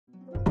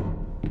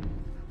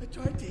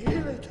tried to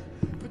heal it,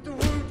 but the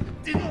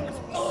wound didn't.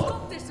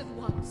 Stop this at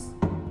once.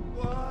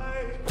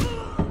 Why?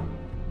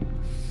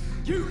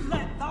 You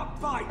let that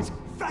bite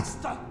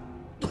fester!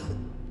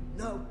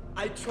 No,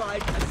 I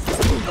tried.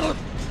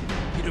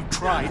 You'd have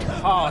tried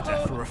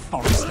harder for a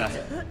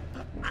Forrester.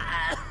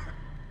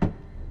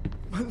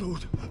 My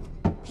lord,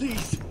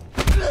 please.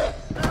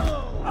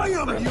 I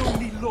am the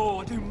only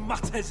lord who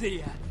matters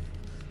here.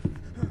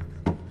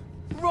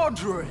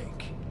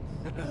 Roderick!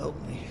 Help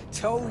me.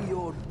 Tell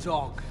your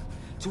dog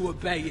to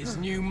obey his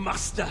new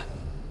master.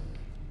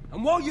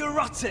 And while you're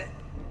at it...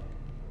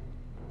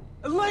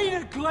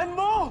 Elena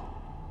Glenmore?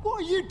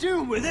 What are you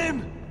doing with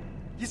him?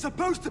 You're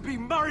supposed to be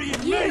marrying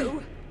me!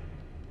 You?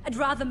 I'd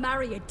rather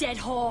marry a dead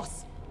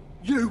horse.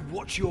 You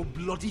watch your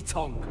bloody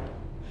tongue,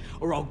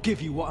 or I'll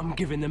give you what I'm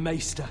giving the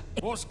Maester.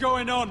 What's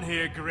going on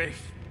here,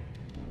 Griff?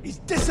 He's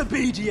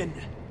disobedient,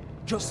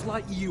 just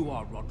like you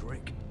are,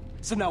 Roderick.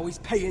 So now he's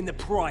paying the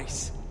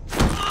price.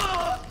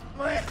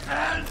 My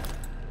hand!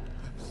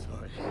 I'm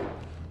sorry.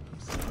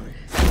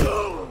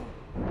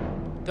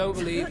 Don't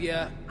believe you.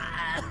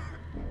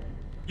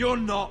 You're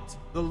not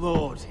the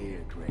Lord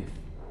here, Griff.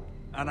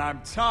 And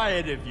I'm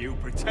tired of you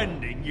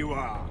pretending you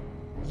are.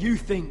 You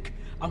think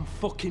I'm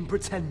fucking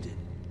pretending?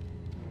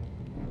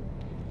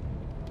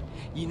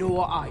 You know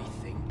what I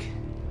think?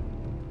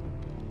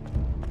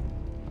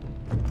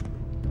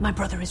 My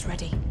brother is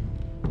ready.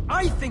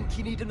 I think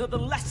you need another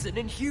lesson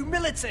in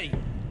humility.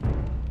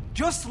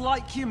 Just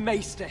like your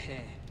Maester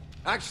here.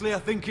 Actually, I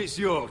think it's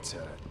your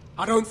turn.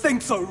 I don't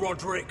think so,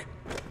 Roderick.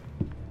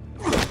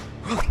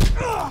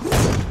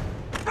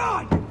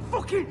 God,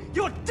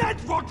 you're dead,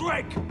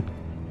 Roderick!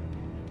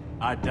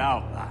 I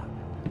doubt that.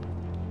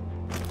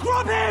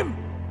 Grab him!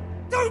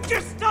 Don't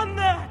just stand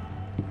there!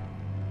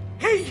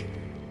 He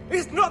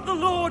is not the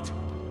Lord!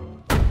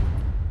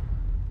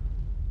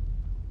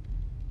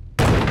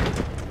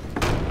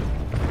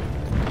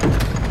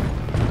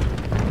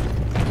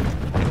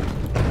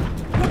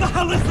 What the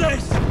hell is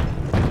this?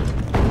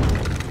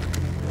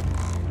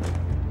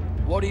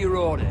 What are your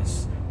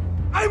orders?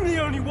 I'm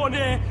the only one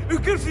here who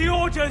gives the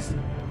orders!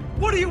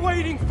 What are you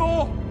waiting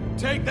for?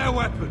 Take their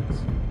weapons.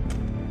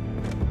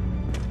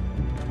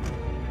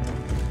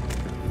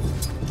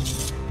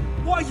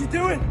 What are you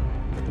doing?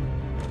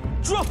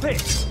 Drop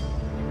it!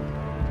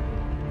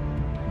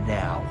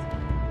 Now.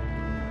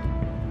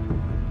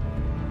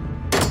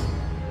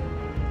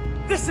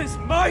 This is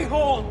my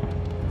hall!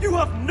 You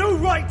have no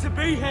right to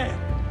be here!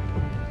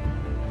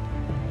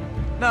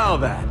 Now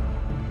then,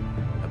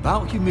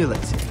 about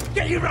humility.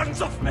 Get your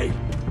hands off me!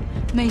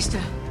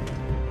 Maester,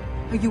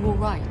 are you all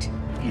right?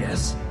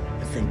 Yes,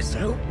 I think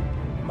so.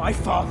 My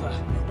father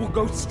will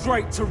go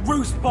straight to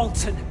Roose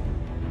Bolton.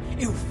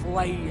 He'll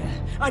flay you,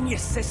 and your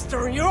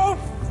sister, and your whole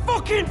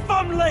fucking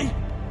family!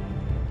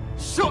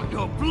 Shut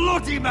your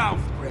bloody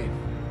mouth, Griff!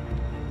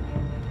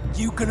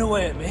 You gonna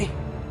hurt me?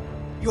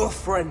 Your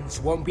friends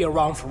won't be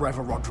around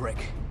forever,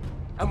 Roderick.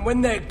 And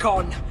when they're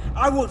gone,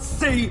 I will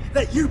see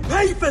that you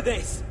pay for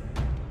this!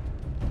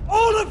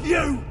 All of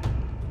you!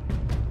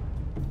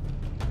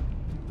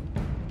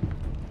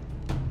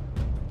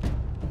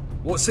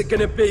 What's it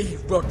gonna be,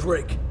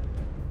 Roderick?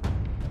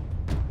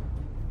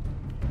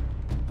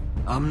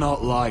 I'm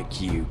not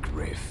like you,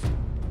 Griff.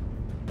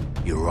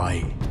 You're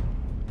right.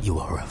 You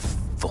are a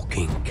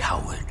fucking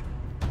coward.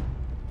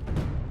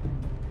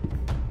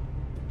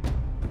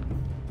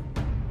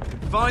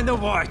 Confine the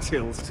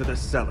Whitehills to the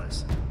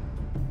cellars.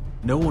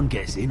 No one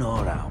gets in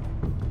or out.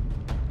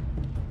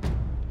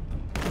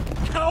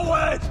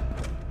 Coward!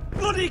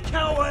 Bloody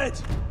coward!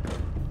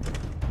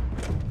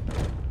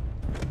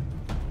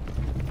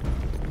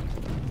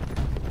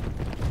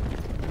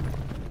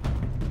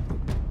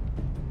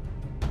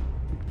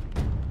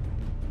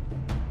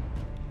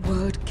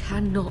 Word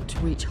cannot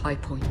reach High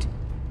Point.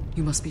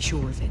 You must be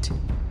sure of it.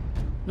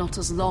 Not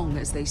as long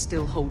as they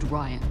still hold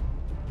Ryan.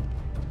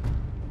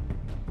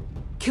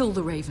 Kill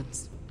the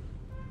Ravens.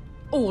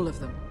 All of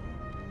them.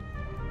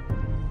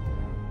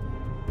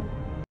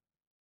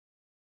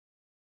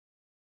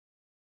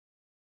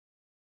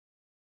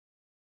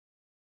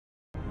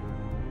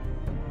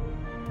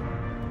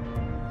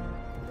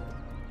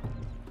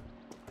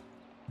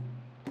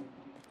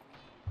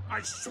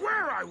 I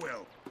swear I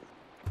will!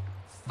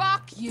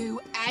 Fuck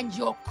you and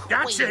your queen.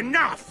 That's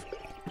enough!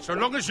 So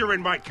long as you're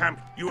in my camp,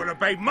 you will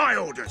obey my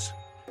orders.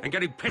 And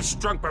getting pissed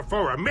drunk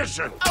before a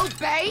mission.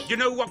 Obey? You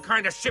know what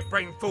kind of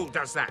shit-brained fool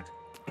does that?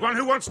 One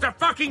who wants to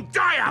fucking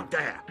die out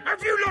there!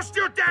 Have you lost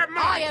your damn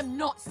mind? I am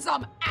not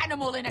some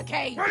animal in a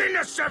cage. What in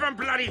the seven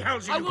bloody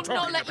hells are I you will talking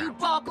not let about? you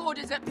bark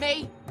orders at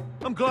me.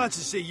 I'm glad to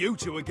see you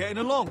two are getting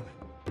along.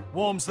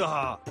 Warms the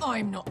heart.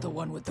 I'm not the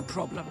one with the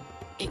problem.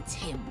 It's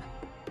him.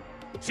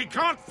 She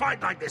can't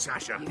fight like this,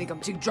 Asher. You think I'm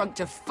too drunk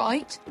to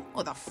fight?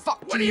 What the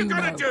fuck What do are you know?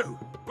 gonna do?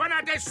 Run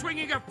out there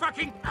swinging a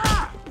fucking...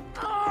 Ah!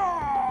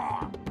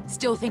 Ah!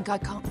 Still think I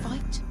can't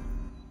fight?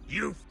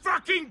 You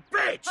fucking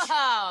bitch!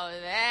 Oh,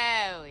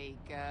 there we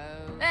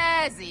go.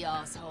 There's the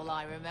asshole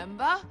I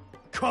remember.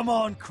 Come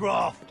on,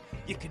 Croft.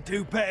 You can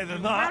do better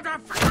than that.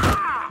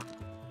 Motherfucker!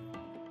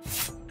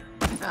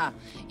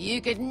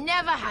 You could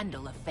never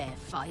handle a fair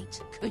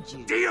fight, could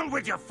you? Deal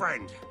with your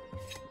friend!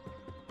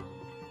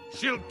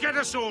 She'll get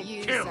us all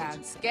You killed!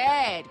 sound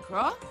scared,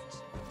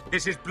 Croft.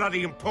 This is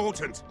bloody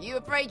important. You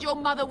afraid your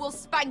mother will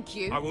spank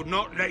you? I will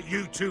not let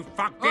you two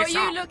fuck Or are this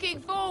you up!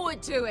 looking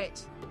forward to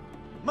it?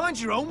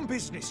 Mind your own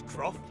business,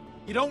 Croft.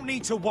 You don't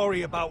need to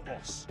worry about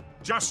us.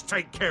 Just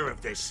take care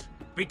of this.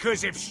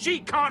 Because if she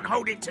can't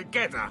hold it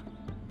together,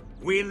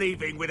 we're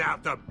leaving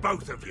without the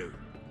both of you.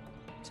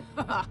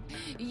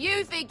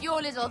 You think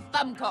your little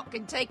thumbcock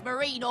can take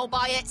Marine all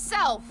by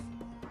itself?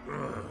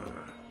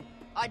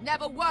 I'd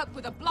never work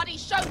with a bloody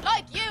shote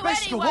like you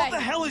Beskha, anyway! what the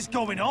hell is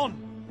going on?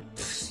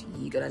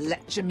 You gonna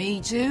lecture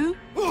me too?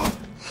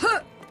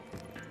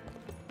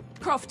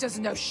 Croft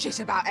doesn't know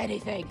shit about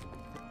anything.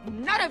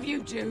 None of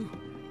you do.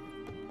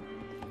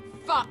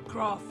 Fuck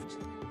Croft.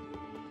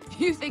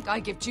 You think I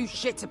give two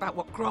shits about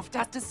what Croft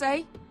has to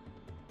say?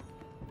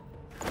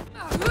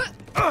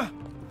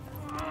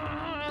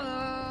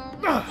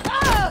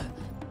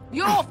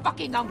 Your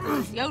fucking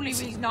uncle's the only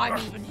reason I'm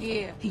even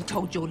here. He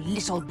told your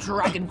little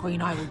dragon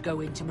queen I would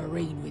go into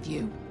Marine with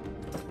you.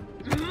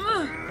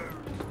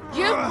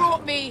 You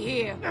brought me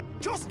here.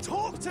 Just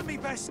talk to me,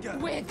 Beskha!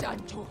 We're done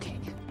talking.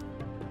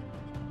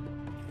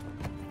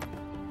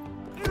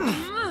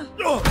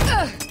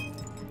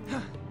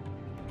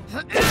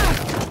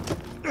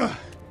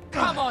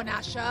 Come on,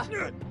 Asher.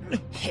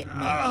 Hit me.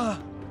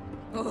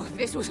 Oh, if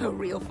this was a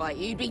real fight,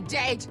 you'd be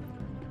dead.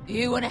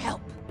 You want to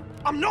help?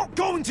 I'm not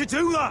going to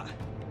do that!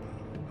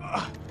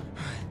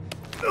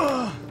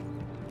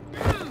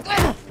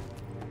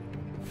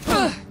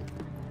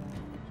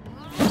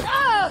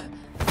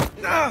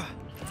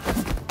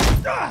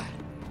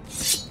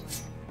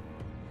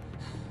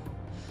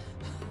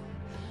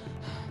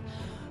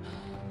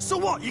 So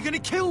what, you're gonna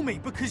kill me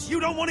because you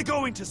don't want to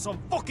go into some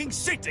fucking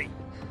city?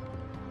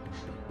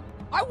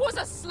 I was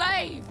a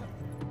slave.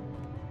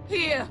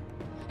 Here,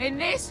 in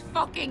this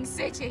fucking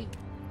city.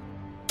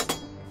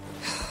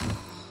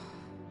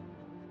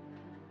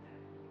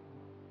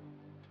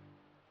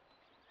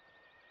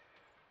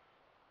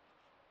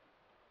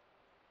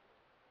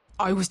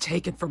 I was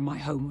taken from my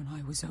home when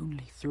I was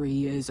only 3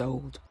 years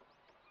old.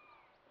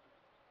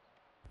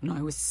 When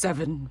I was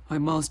 7, my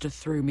master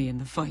threw me in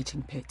the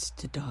fighting pits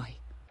to die.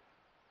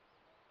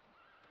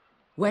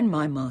 When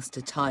my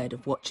master tired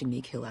of watching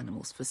me kill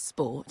animals for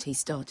sport, he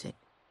started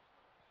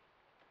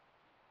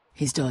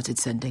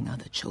sending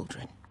other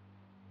children.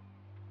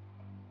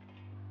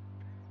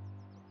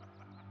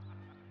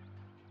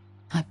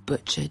 I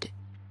butchered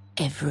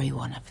every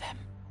one of them.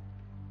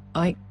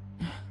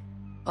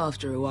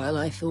 After a while,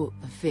 I thought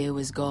the fear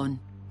was gone.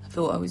 I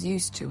thought I was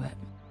used to it.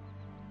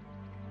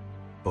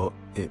 But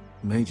it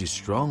made you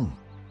strong,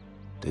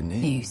 didn't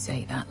it? You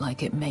say that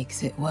like it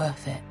makes it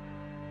worth it.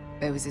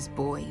 There was this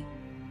boy.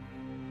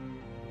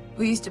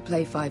 We used to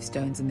play 5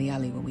 stones in the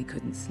alley when we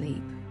couldn't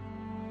sleep.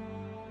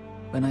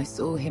 When I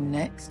saw him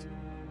next,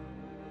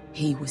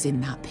 he was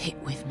in that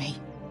pit with me.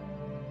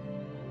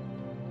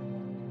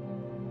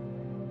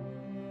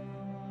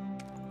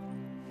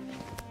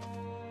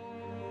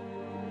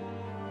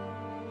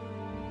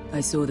 I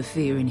saw the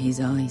fear in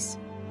his eyes.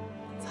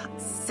 That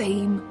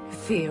same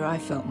fear I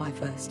felt my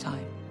first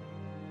time.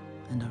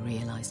 And I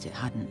realized it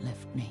hadn't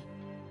left me.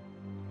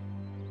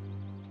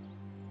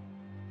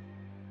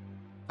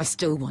 I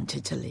still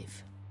wanted to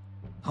live.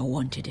 I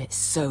wanted it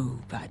so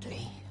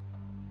badly.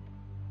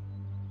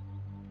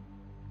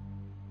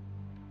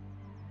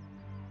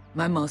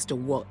 My master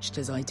watched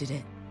as I did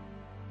it,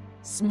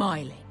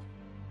 smiling.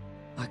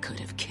 I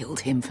could have killed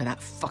him for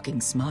that fucking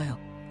smile.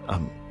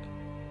 I'm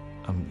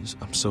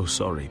so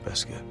sorry,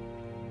 Beskha.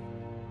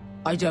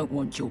 I don't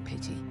want your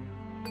pity.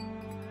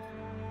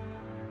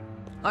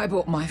 I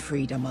bought my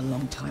freedom a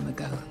long time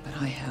ago, but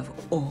I have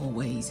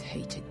always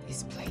hated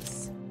this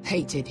place.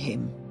 Hated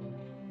him.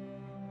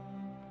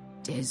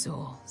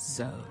 Dezor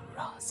Zo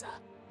Raza.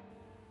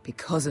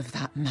 Because of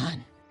that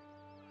man.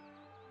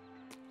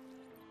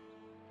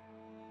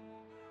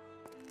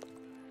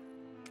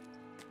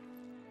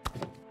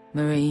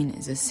 Marine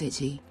is a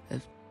city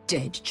of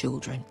dead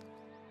children.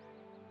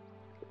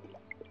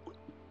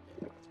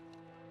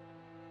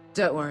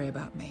 Don't worry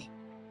about me.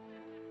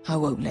 I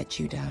won't let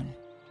you down.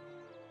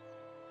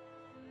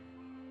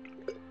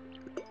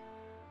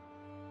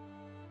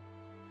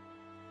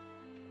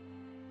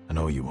 I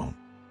know you won't.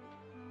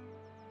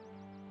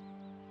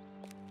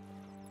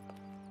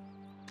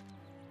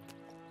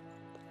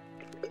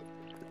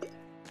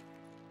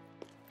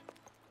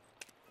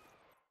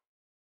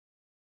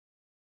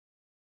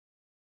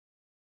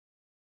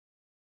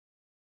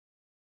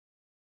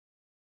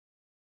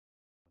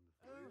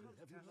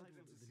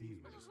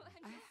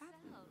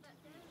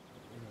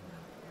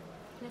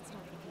 Let's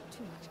not repeat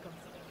too much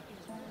gossip.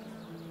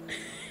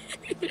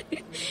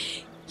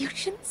 You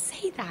shouldn't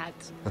say that.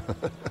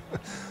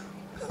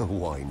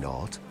 Why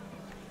not?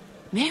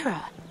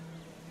 Mira,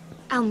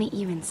 I'll meet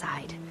you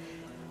inside.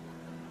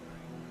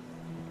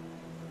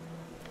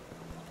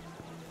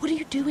 What are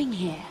you doing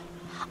here?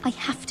 I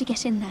have to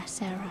get in there,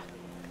 Sarah.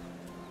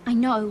 I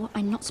know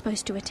I'm not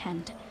supposed to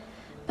attend,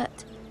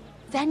 But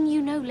then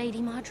you know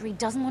Lady Marjorie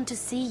doesn't want to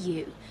see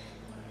you.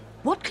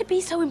 What could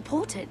be so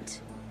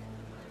important?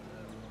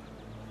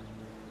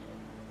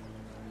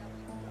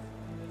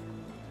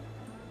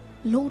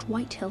 Lord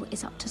Whitehill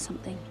is up to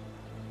something.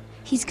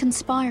 He's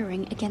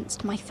conspiring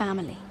against my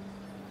family.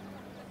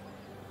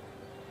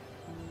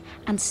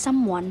 And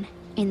someone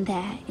in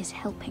there is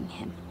helping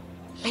him.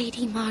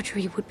 Lady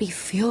Marjorie would be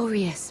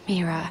furious,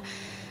 Mira.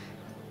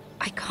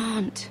 I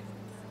can't.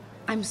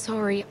 I'm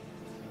sorry.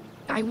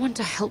 I want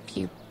to help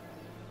you,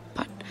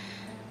 but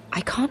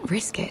I can't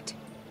risk it.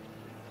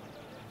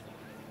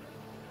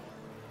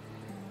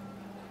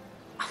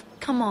 Oh,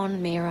 come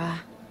on,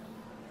 Mira.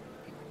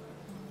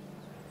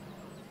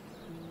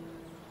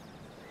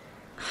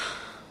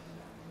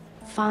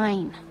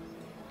 Fine.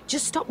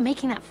 Just stop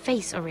making that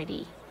face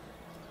already.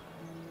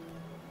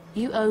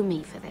 You owe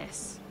me for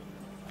this.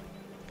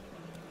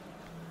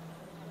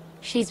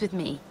 She's with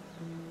me.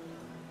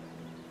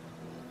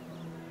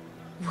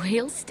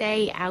 We'll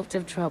stay out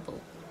of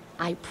trouble.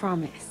 I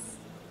promise.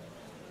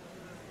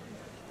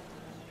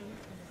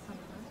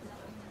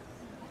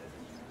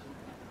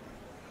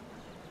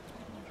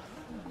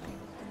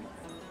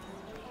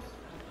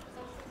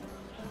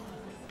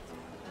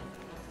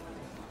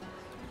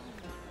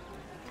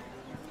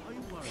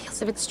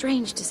 Feels a bit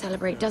strange to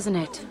celebrate, doesn't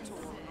it?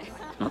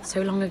 Not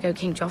so long ago,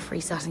 King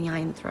Joffrey sat on the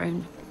Iron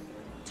Throne.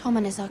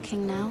 Tommen is our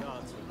king now.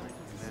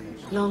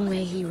 Long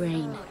may he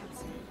reign.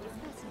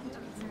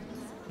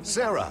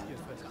 Sarah!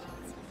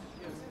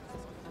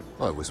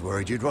 I was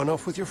worried you'd run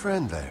off with your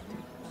friend there.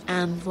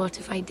 And what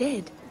if I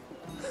did?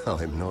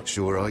 I'm not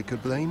sure I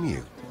could blame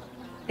you.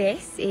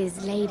 This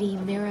is Lady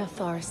Mira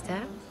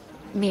Forrester.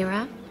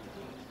 Mira,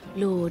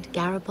 Lord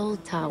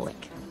Garibald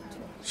Tarwick.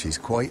 She's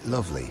quite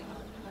lovely.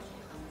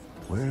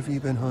 Where have you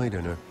been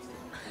hiding her?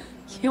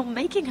 You're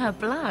making her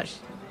blush.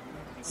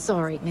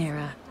 Sorry,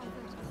 Mira.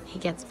 He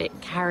gets a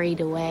bit carried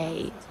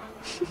away.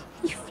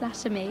 You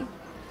flatter me.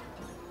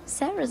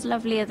 Sarah's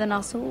lovelier than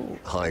us all.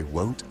 I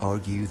won't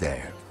argue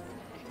there.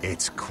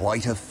 It's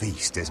quite a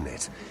feast, isn't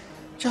it?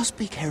 Just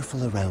be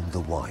careful around the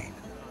wine.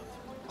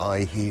 I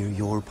hear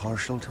you're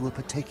partial to a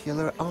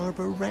particular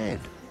Arbor Red.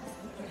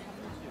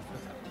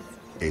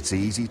 It's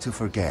easy to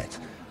forget.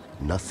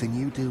 Nothing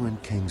you do in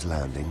King's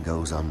Landing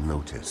goes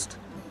unnoticed.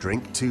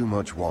 Drink too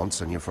much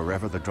once and you're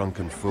forever the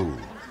drunken fool.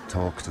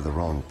 Talk to the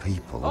wrong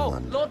people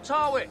and... Lord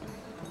Tarwick!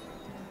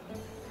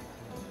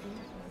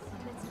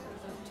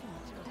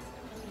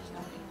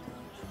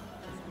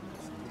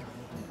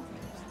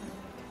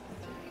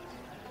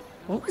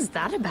 What was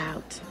that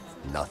about?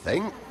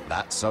 Nothing.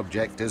 That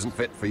subject isn't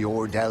fit for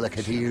your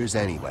delicate ears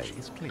anyway.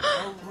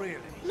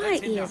 My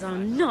ears are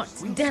not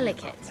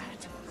delicate.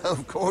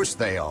 Of course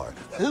they are.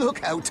 Look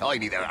how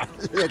tiny they are.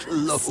 Little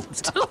lobes.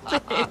 Stop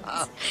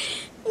it.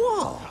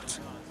 What?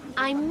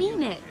 I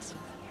mean it.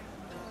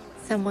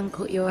 Someone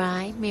caught your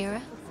eye,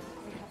 Mira?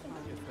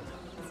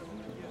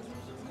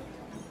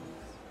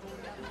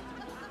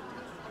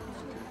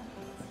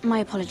 My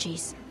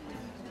apologies.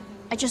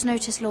 I just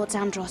noticed Lords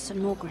Andros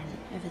and Morgren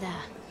over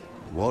there.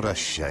 What a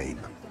shame.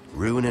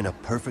 Ruining a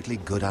perfectly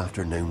good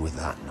afternoon with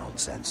that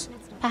nonsense.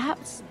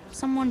 Perhaps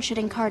someone should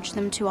encourage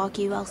them to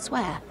argue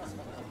elsewhere.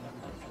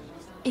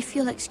 If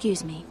you'll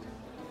excuse me.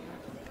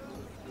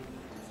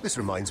 This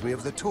reminds me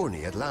of the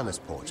tourney at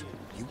Lannisport.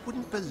 You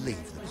wouldn't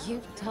believe them.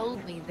 You've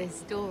told me this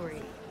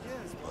story.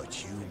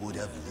 But you would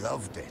have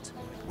loved it.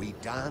 We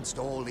danced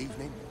all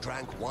evening,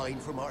 drank wine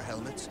from our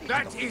helmets.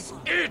 That is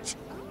it!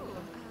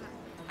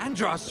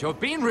 Andros, you're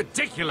being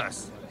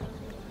ridiculous!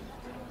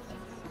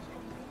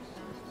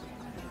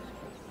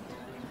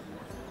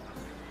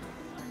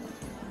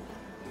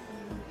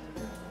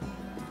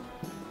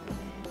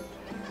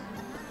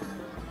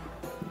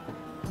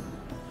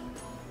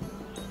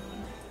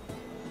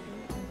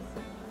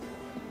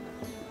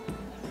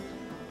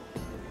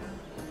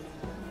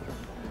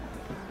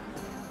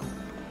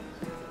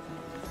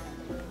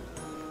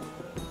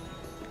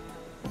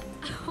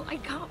 Oh, I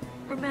can't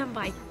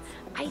remember.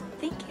 I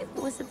think it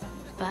was a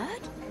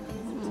bird?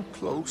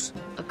 Close.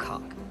 A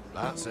cock.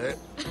 That's it.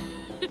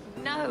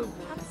 No,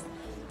 that's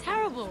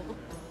terrible.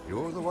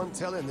 You're the one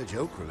telling the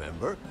joke,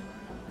 remember?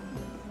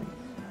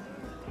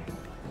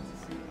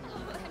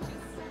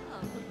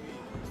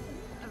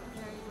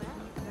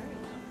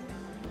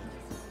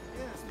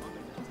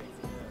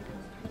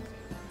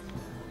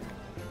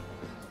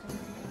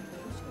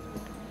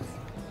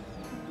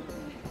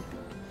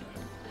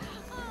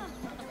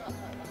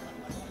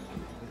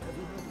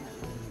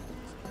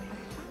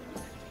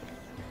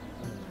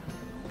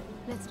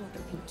 Let's not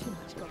repeat too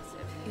much gossip.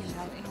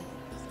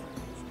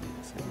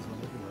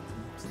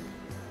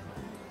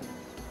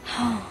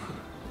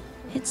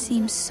 It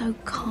seems so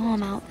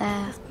calm out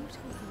there.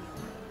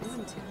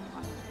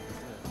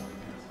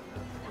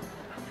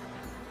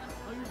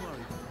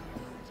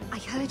 I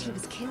heard he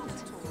was killed.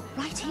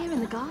 Right here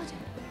in the garden.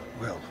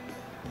 Well,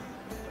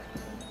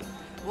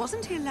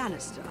 Wasn't he a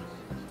Lannister?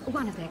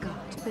 One of their guard,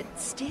 but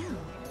still.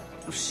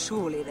 Oh,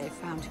 surely they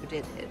found who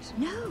did it.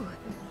 No,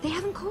 they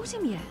haven't caught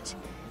him yet.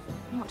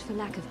 Not for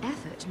lack of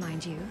effort,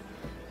 mind you.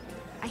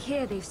 I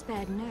hear they've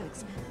spared no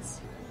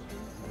expense.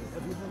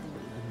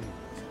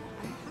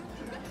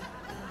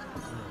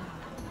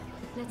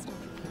 Let's not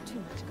repeat too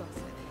much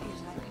gossip.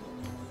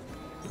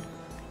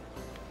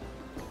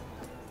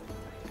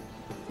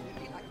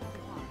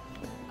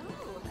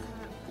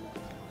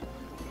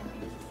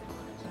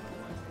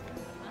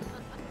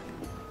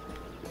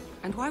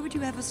 And why would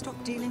you ever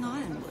stop dealing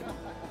ironwood?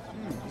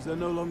 Is there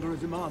no longer a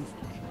demand for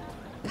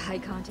it? I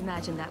can't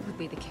imagine that would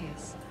be the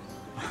case.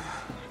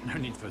 No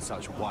need for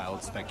such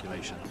wild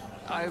speculation.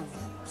 I've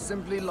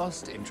simply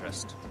lost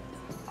interest.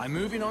 I'm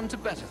moving on to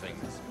better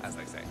things, as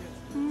they say.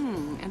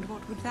 And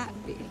what would that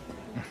be?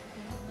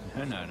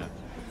 No.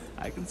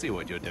 I can see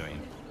what you're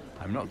doing.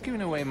 I'm not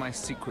giving away my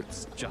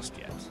secrets just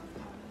yet.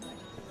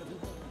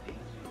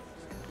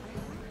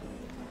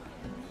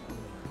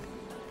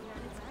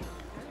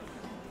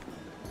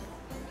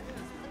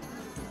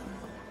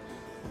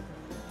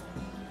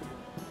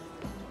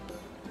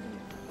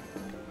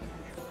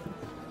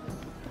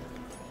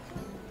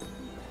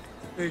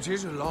 It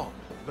is a lot,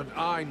 but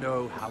I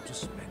know how to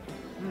spend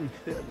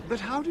it. But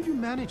how did you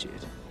manage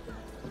it?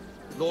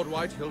 Lord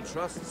Whitehill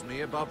trusts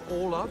me above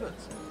all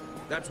others.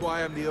 That's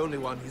why I'm the only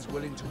one he's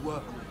willing to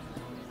work with.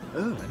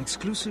 Oh, an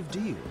exclusive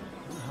deal.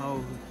 How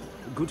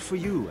good for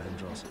you,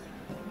 Andros.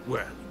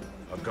 Well,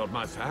 I've got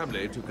my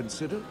family to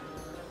consider.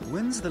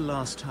 When's the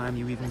last time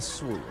you even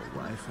saw your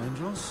wife,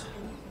 Andros?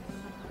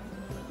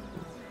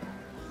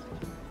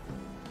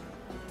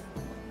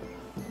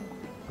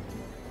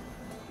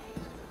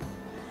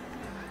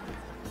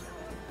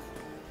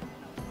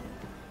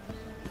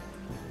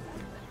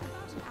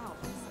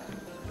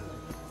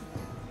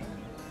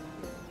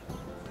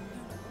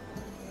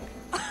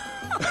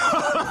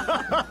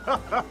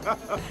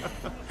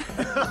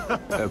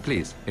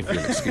 Please, if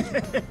you'll excuse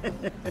me.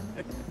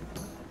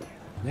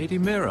 Lady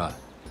Mira,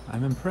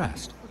 I'm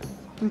impressed.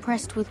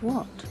 Impressed with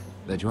what?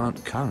 That you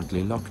aren't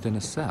currently locked in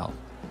a cell.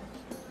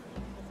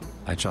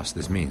 I trust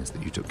this means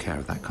that you took care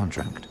of that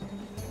contract.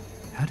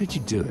 How did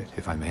you do it,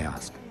 if I may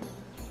ask?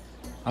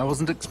 I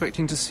wasn't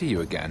expecting to see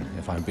you again,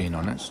 if I'm being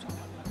honest.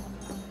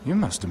 You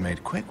must have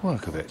made quick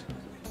work of it.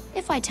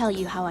 If I tell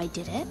you how I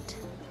did it,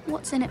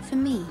 what's in it for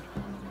me?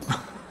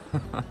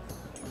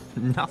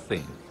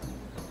 Nothing.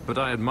 But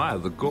I admire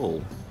the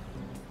gall.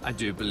 I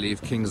do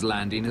believe King's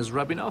Landing is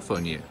rubbing off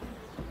on you.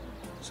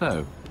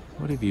 So,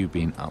 what have you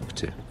been up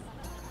to?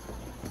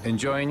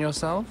 Enjoying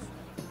yourself?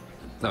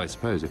 Though I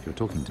suppose if you're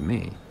talking to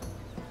me,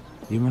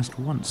 you must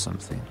want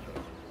something.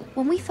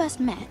 When we first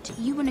met,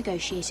 you were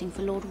negotiating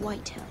for Lord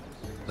Whitehill.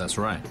 That's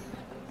right.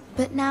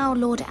 But now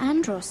Lord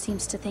Andros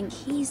seems to think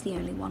he's the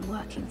only one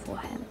working for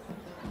him.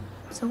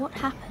 So what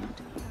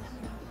happened?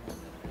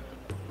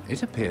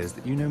 It appears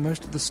that you know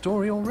most of the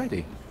story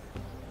already.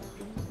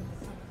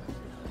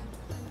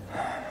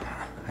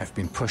 I've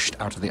been pushed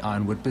out of the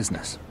Ironwood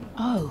business.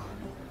 Oh.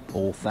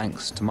 All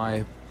thanks to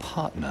my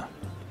partner.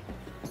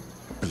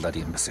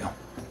 Bloody imbecile.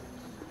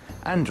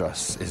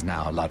 Andros is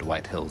now Lord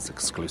Whitehill's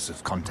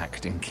exclusive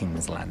contact in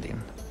King's Landing.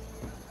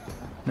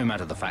 No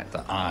matter the fact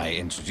that I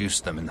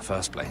introduced them in the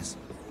first place.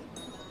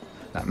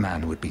 That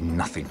man would be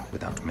nothing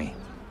without me.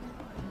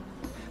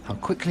 How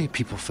quickly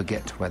people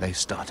forget where they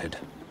started.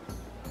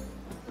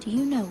 Do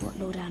you know what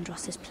Lord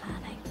Andros is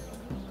planning?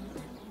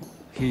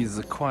 He's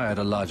acquired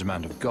a large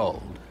amount of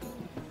gold,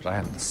 but I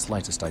haven't the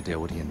slightest idea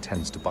what he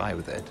intends to buy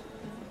with it.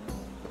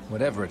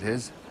 Whatever it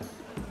is,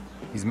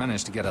 he's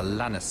managed to get a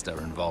Lannister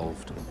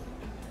involved.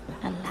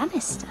 A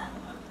Lannister?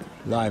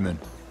 Lyman.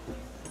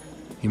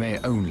 He may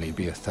only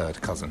be a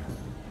third cousin,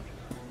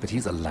 but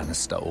he's a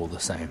Lannister all the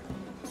same.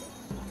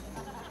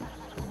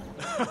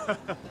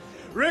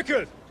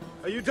 Rickard!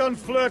 Are you done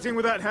flirting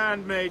with that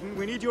handmaiden?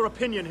 We need your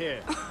opinion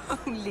here. Oh,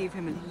 leave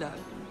him alone.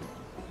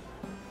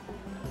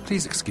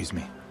 Please excuse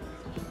me.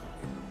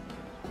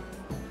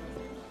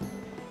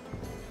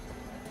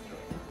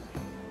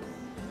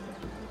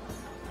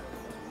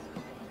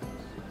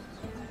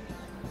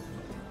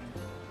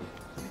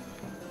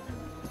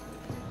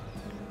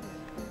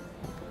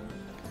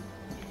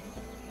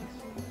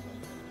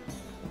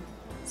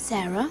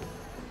 Sarah?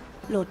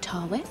 Lord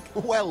Tarwick?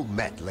 Well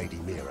met, Lady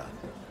Mira.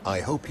 I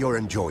hope you're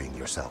enjoying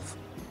yourself.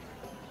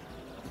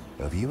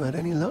 Have you had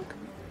any luck?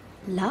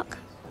 Luck?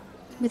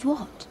 With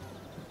what?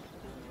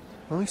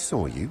 I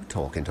saw you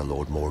talking to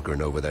Lord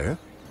Morgan over there.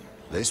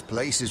 This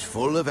place is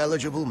full of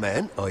eligible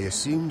men. I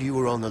assumed you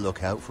were on the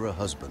lookout for a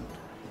husband.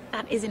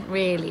 That isn't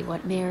really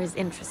what Mira's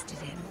interested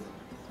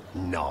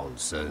in.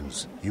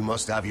 Nonsense. You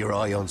must have your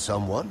eye on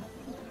someone.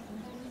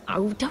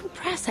 Oh, don't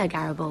press her,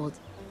 Garibald.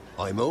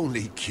 I'm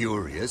only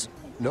curious.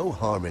 No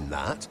harm in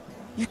that.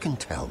 You can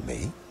tell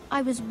me.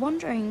 I was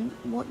wondering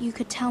what you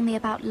could tell me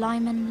about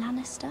Lyman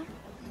Lannister.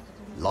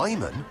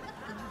 Lyman?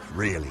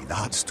 Really,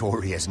 that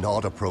story is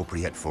not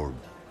appropriate for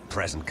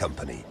present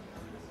company.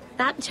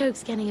 That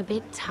joke's getting a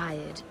bit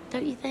tired,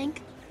 don't you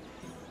think?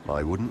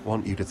 I wouldn't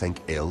want you to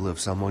think ill of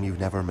someone you've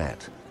never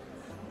met.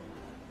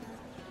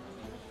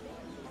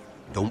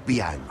 Don't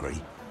be angry.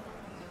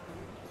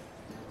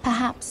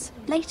 Perhaps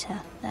later,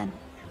 then.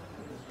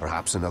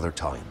 Perhaps another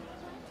time.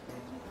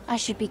 I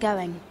should be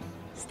going.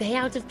 Stay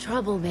out of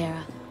trouble,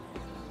 Mira.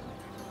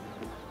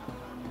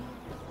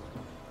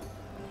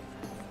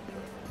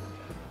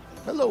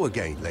 Hello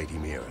again, Lady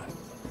Mira.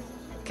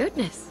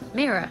 Goodness,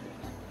 Mira.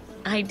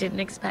 I didn't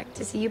expect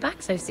to see you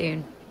back so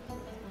soon.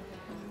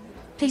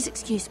 Please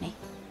excuse me.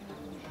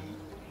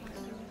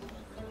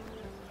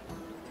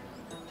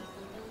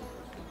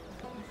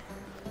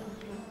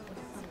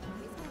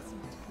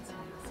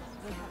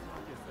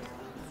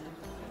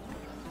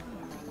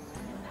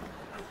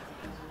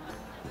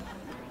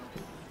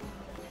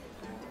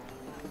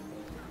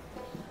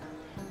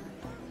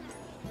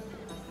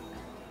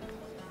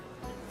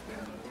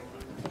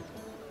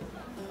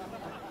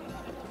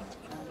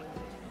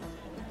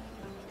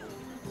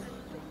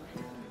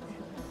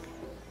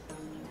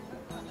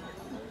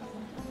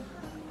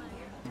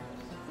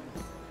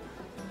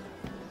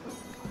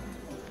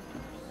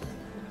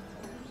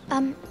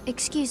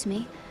 Excuse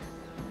me.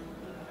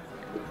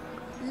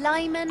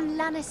 Lyman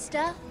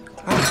Lannister?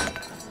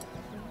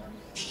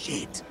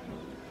 Shit.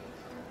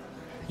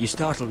 You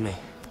startled me.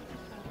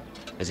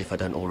 As if I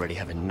don't already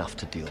have enough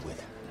to deal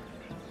with.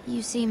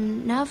 You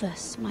seem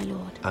nervous, my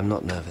lord. I'm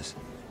not nervous.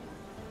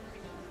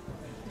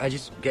 I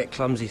just get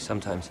clumsy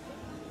sometimes.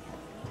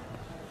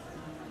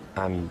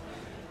 I'm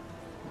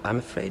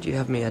afraid you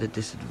have me at a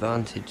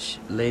disadvantage,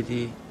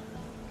 Lady...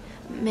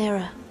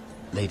 Mira.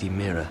 Lady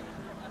Mira.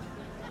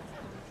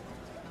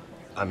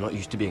 I'm not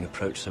used to being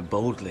approached so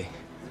boldly.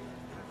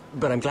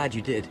 But I'm glad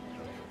you did.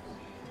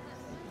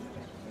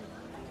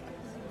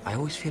 I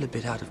always feel a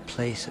bit out of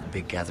place at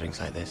big gatherings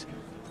like this.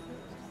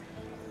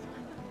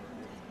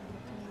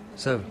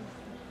 So,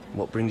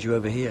 what brings you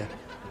over here?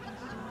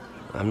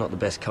 I'm not the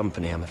best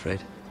company, I'm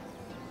afraid.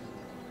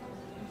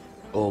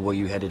 Or were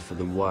you headed for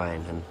the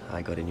wine and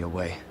I got in your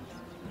way?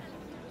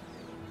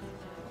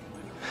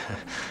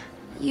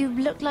 You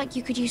look like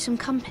you could use some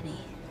company.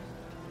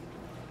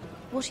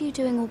 What are you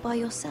doing all by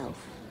yourself?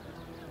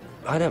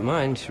 I don't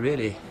mind,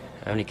 really.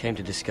 I only came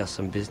to discuss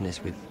some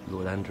business with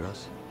Lord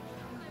Andros.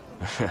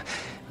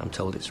 I'm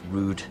told it's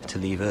rude to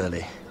leave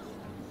early.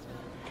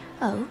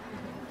 Oh?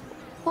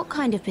 What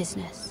kind of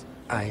business?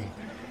 I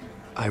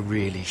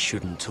really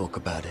shouldn't talk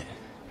about it.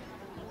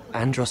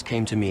 Andros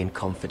came to me in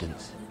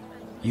confidence.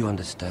 You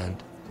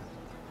understand.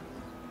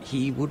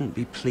 He wouldn't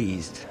be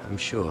pleased, I'm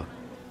sure.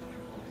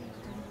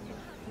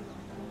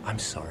 I'm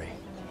sorry.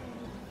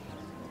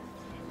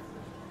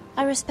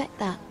 I respect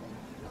that.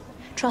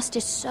 Trust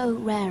is so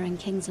rare in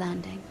King's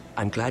Landing.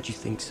 I'm glad you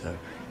think so.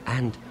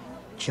 And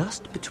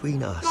just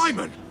between us...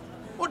 Lyman!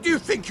 What do you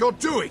think you're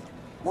doing?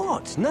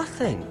 What?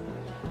 Nothing.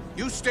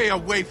 You stay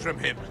away from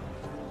him.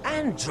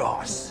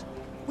 Andros!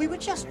 We were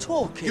just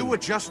talking. You were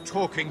just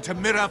talking to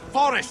Mira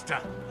Forrester.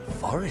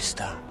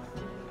 Forrester?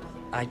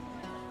 I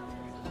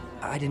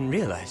didn't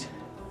realize.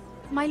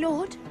 My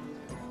lord?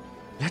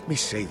 Let me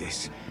say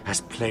this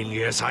as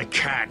plainly as I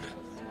can.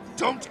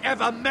 Don't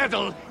ever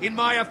meddle in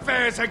my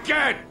affairs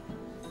again!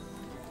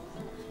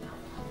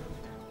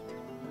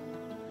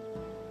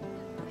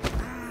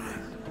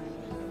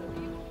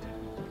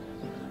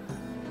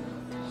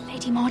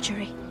 Lady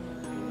Marjorie.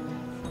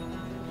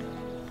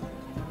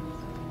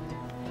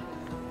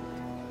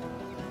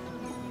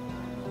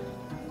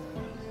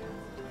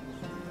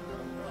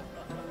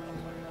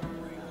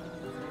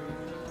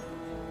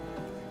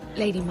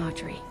 Lady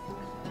Marjorie.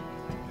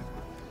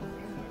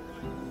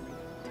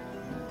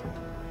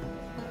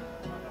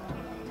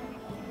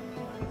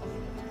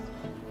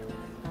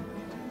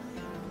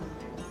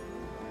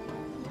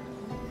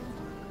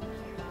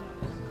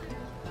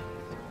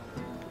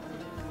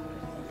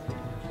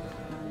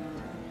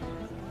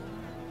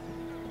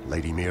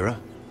 Lady Mira?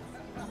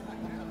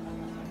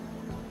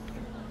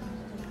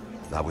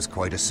 That was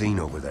quite a scene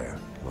over there.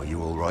 Are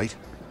you all right?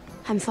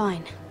 I'm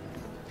fine.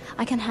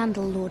 I can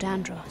handle Lord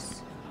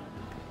Andros.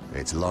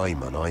 It's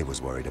Lyman I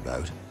was worried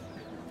about.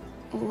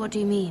 What do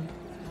you mean?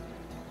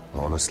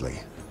 Honestly,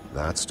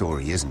 that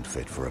story isn't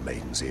fit for a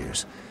maiden's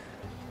ears.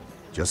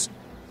 Just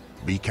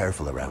be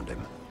careful around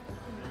him.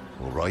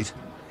 All right?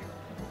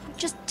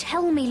 Just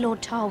tell me,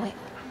 Lord Tarwick.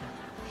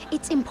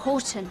 It's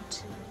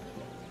important.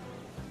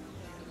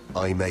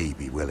 I may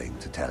be willing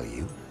to tell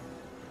you.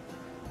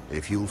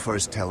 If you'll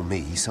first tell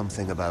me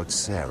something about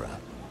Sarah.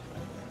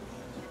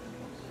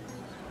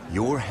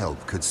 Your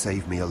help could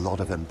save me a lot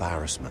of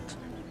embarrassment.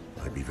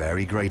 I'd be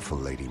very grateful,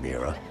 Lady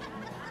Mira.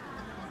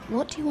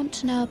 What do you want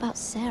to know about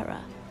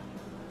Sarah?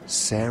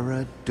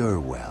 Sarah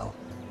Durwell.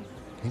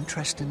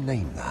 Interesting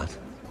name, that.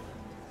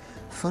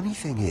 Funny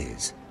thing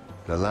is,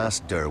 the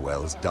last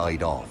Durwells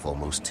died off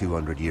almost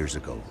 200 years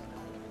ago.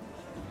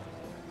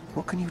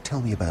 What can you tell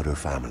me about her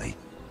family?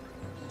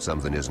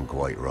 Something isn't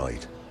quite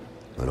right,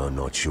 but I'm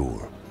not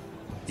sure.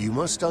 You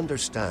must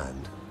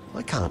understand,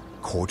 I can't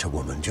court a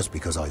woman just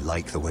because I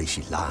like the way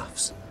she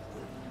laughs.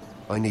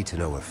 I need to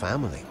know her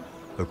family,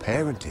 her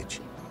parentage.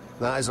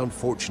 That is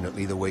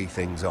unfortunately the way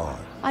things are.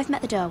 I've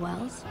met the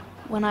Durwells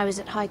when I was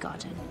at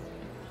Highgarden.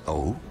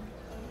 Oh?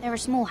 They're a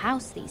small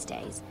house these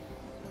days,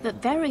 but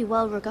very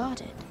well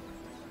regarded.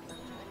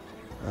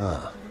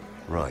 Ah,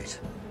 right.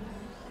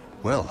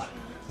 Well,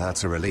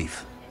 that's a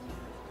relief.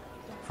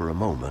 For a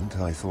moment,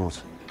 I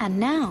thought... And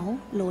now,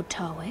 Lord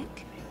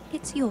Tarwick,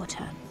 it's your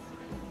turn.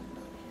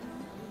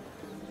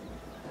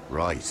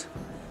 Right.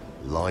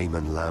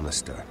 Lyman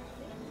Lannister.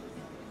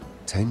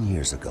 10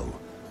 years ago,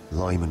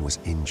 Lyman was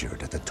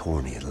injured at the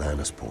tourney at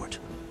Lannisport.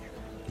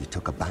 He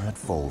took a bad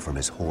fall from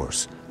his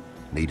horse.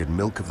 Needed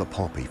milk of the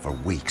poppy for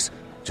weeks,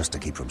 just to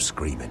keep from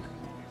screaming.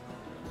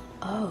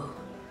 Oh.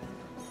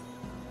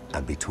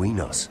 And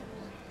between us,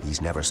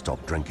 he's never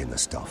stopped drinking the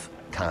stuff.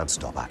 Can't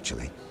stop,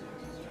 actually.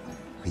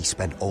 He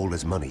spent all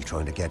his money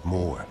trying to get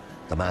more.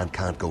 The man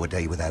can't go a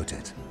day without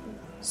it.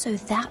 So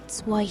that's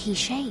why he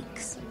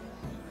shakes.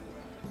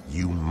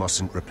 You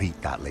mustn't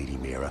repeat that, Lady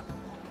Mira.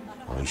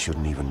 I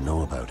shouldn't even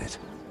know about it.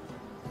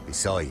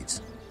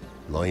 Besides,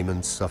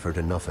 Lyman suffered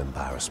enough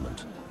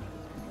embarrassment.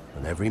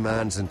 And every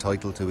man's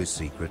entitled to his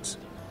secrets.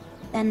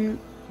 Then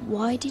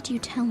why did you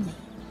tell me?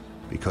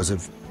 Because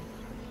of...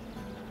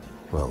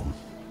 well,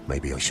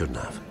 maybe I shouldn't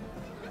have.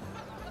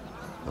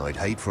 I'd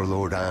hate for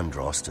Lord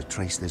Andros to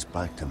trace this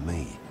back to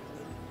me.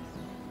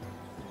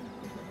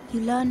 You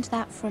learned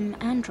that from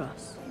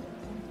Andros?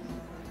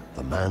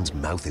 The man's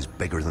mouth is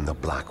bigger than the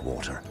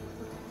Blackwater.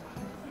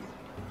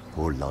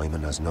 Poor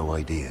Lyman has no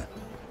idea.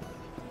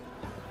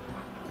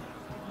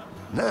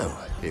 Now,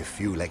 if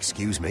you'll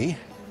excuse me,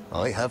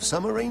 I have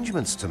some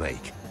arrangements to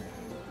make.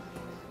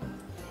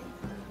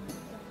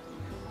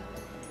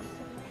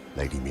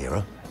 Lady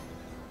Mira?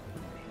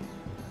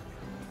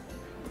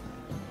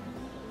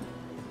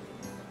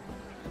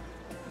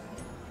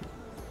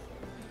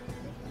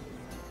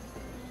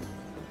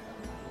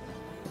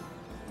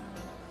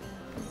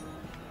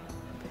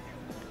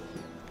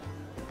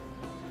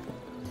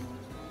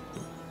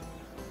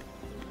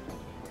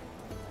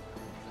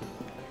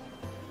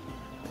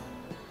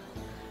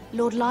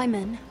 Lord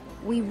Lyman,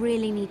 we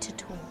really need to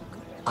talk.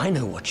 I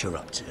know what you're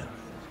up to.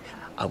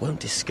 I won't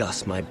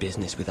discuss my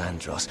business with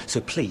Andros,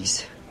 so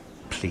please,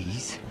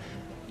 please,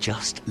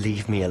 just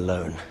leave me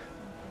alone.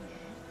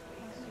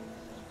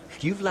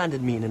 You've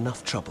landed me in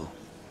enough trouble.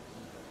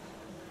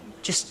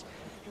 Just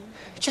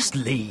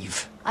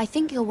leave. I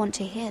think you'll want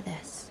to hear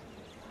this.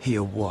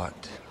 Hear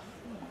what?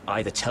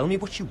 Either tell me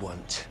what you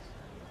want,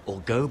 or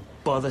go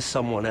bother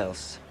someone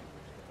else.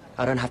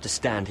 I don't have to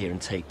stand here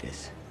and take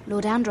this.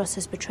 Lord Andros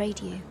has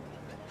betrayed you.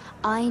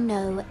 I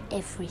know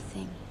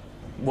everything.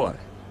 What?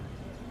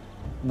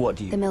 What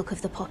do you... The milk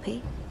of the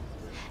poppy.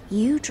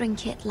 You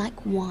drink it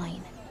like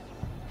wine.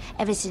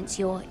 Ever since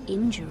your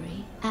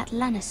injury at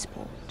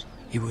Lannisport.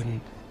 He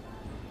wouldn't...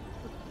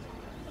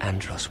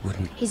 Andros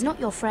wouldn't... He's not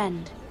your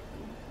friend.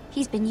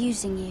 He's been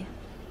using you.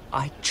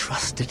 I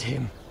trusted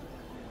him.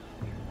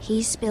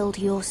 He spilled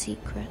your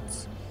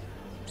secrets.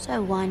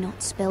 So why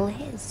not spill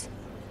his?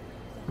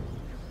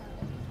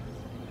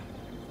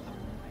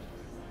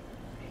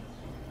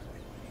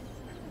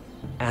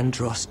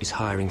 Andros is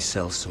hiring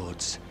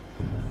sellswords.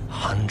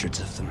 Hundreds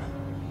of them.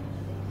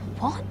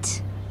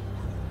 What?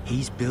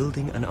 He's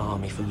building an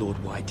army for Lord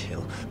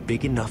Whitehill,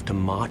 big enough to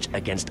march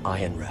against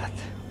Ironrath.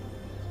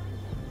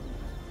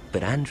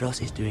 But Andros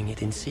is doing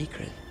it in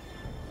secret.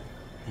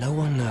 No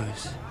one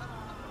knows.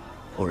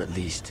 Or at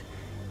least,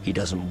 he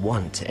doesn't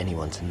want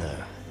anyone to know.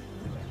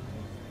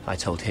 I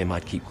told him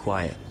I'd keep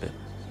quiet, but...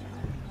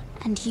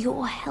 And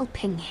you're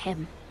helping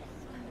him?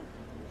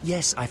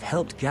 Yes, I've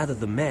helped gather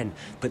the men,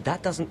 but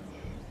that doesn't...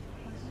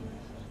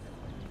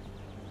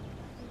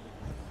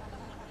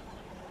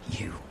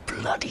 You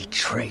bloody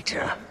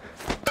traitor.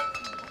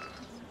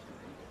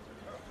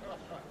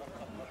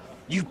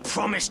 You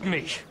promised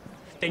me.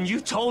 Then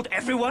you told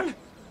everyone?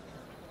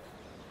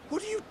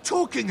 What are you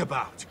talking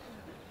about?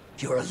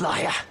 You're a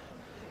liar.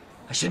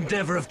 I should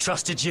never have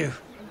trusted you.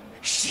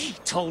 She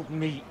told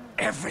me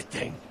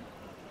everything.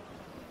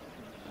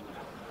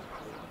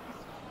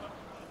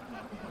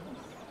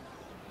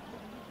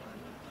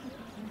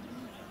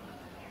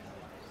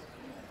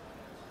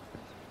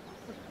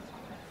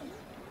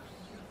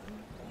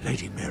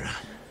 Lady Mira,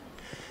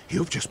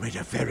 you've just made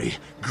a very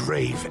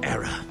grave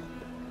error.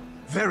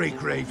 Very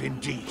grave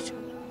indeed.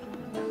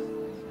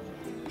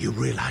 You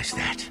realize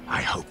that,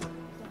 I hope.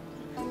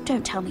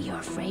 Don't tell me you're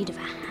afraid of a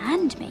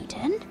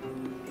handmaiden.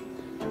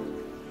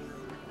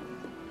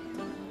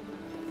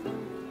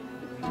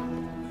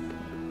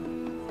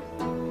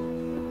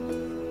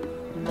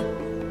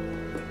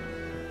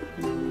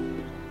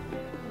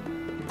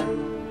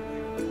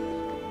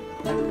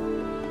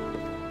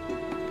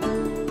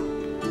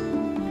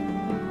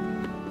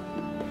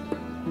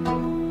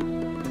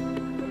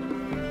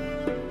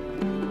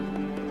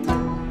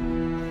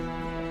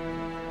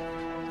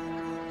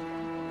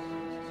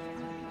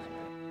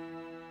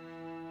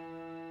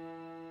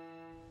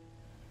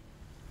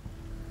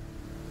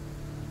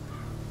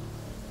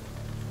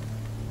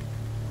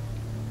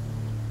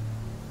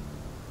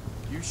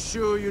 You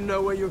sure you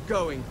know where you're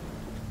going?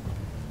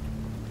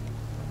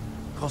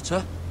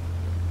 Cotter?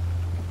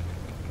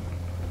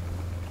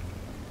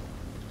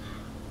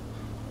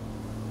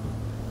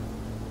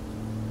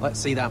 Let's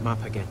see that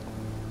map again.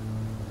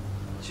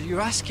 So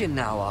you're asking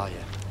now, are you?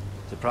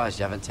 Surprised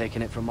you haven't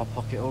taken it from my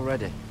pocket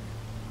already.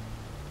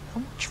 How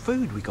much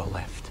food we got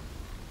left?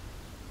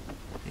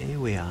 Here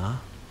we are.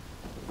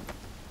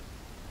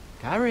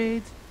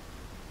 Carried.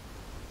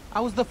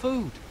 How's the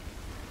food?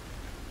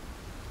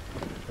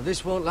 Well,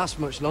 this won't last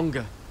much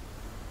longer.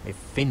 If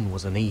Finn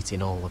wasn't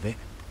eating all of it.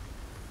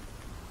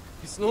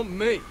 It's not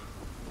me.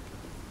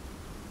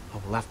 I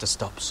will have to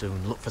stop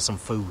soon, look for some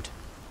food.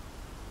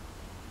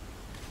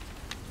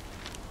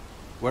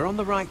 We're on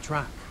the right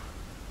track.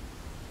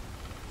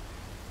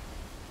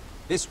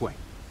 This way.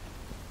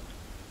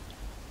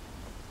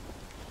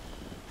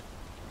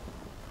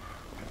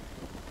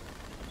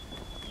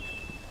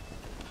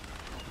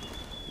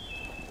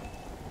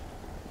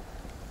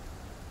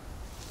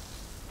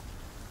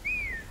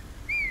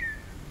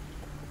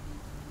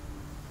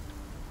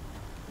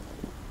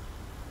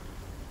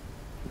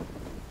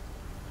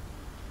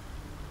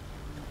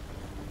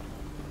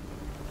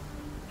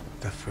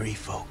 The free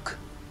folk.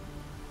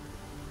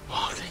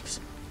 Wildlings?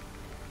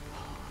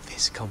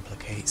 This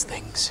complicates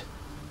things.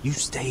 You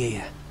stay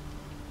here.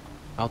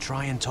 I'll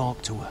try and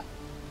talk to her.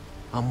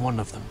 I'm one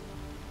of them.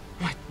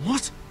 Wait,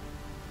 what?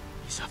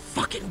 He's a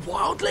fucking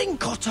wildling?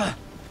 Cotter!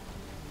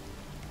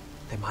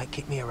 They might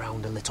kick me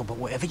around a little, but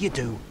whatever you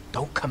do,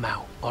 don't come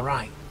out,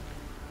 alright?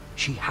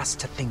 She has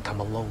to think I'm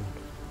alone.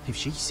 If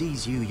she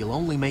sees you, you'll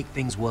only make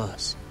things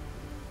worse.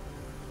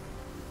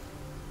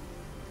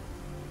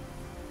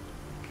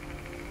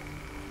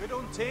 Good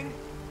hunting.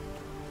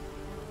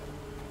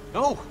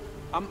 No,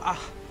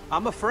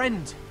 I'm a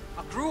friend.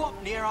 I grew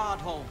up near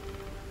Ardholm.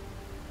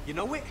 You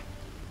know it?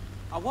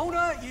 I won't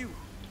hurt you.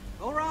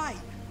 All right.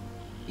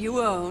 You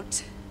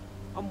won't.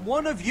 I'm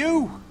one of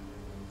you.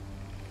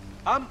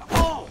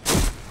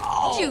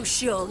 You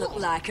sure look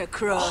like a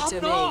crow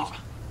to me.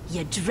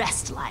 You're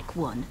dressed like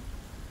one.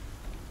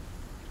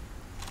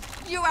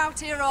 You out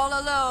here all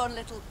alone,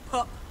 little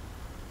pup?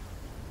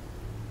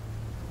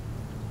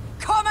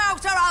 Come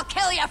out or I'll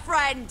kill your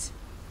friend!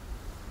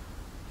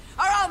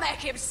 Or I'll make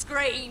him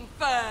scream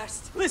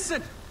first!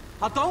 Listen,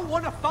 I don't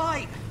want to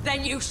fight!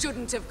 Then you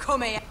shouldn't have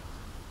come here.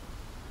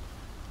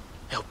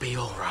 He'll be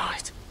all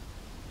right.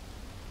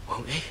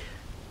 Won't he?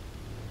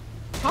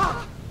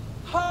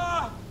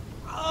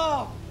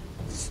 Oh!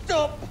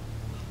 Stop!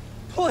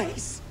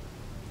 Please!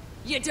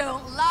 You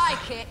don't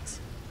like it?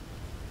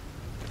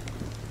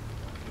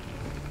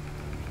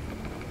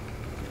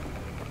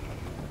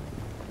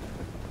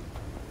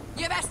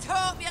 You best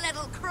hope your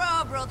little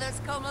crow brothers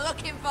come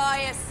looking for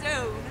you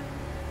soon.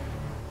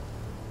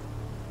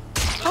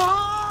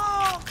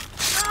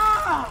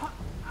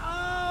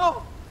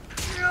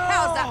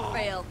 How's that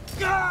feel?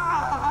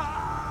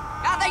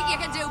 I think you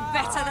can do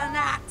better than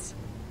that.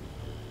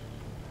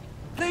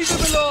 Leave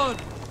him alone!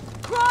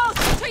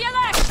 Cross to your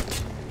left!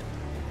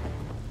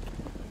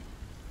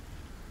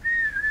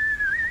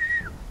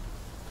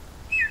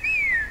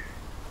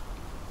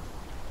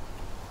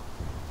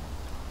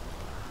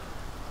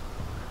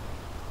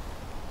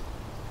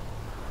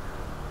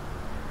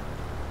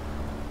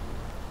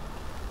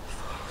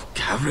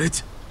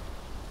 Garrett?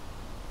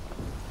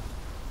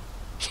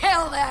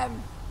 Kill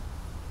them!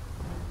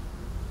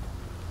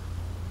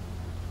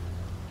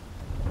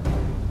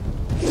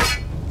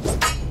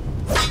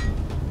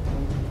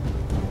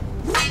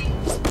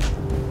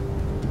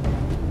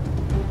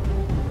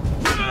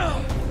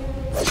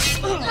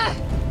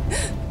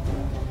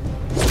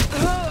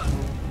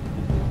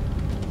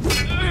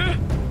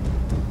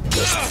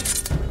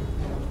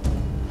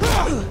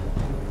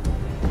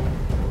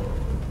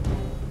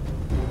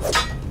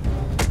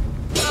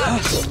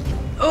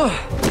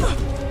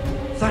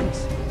 Thanks.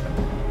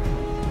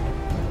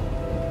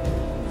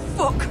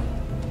 Fuck!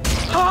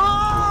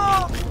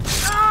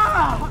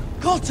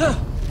 Cotter!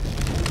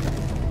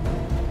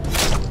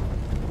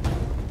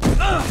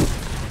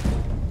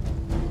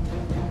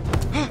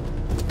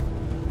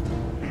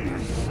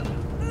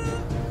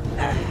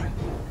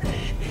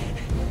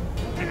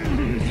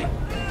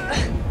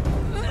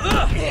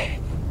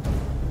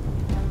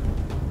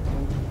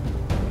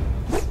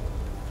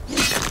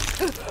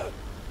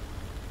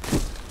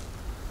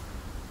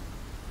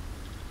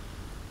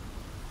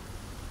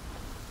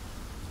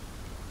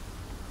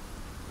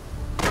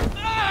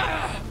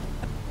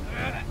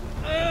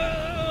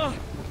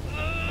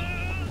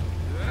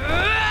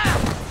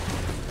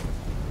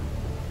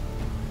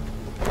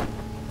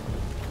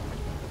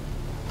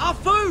 Our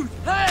food!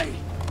 Hey!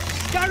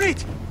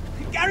 Garrett!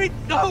 Garrett,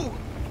 no!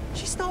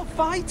 She's not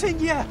fighting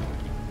yet!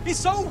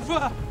 It's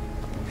over!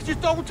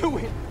 Just don't do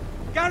it!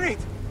 Garrett!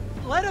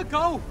 Let her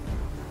go!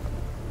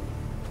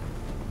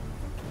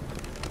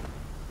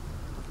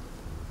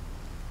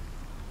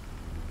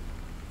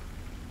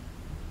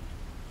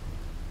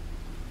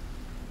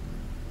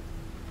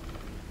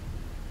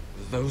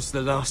 Are those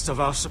the last of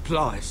our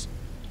supplies?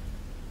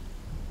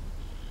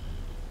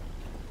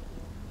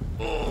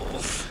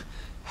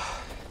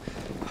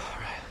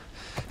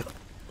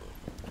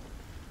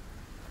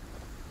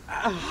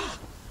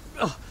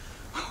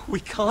 We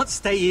can't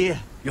stay here.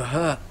 You're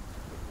hurt.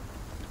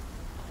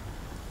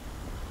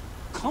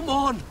 Come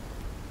on!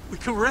 We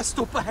can rest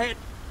up ahead.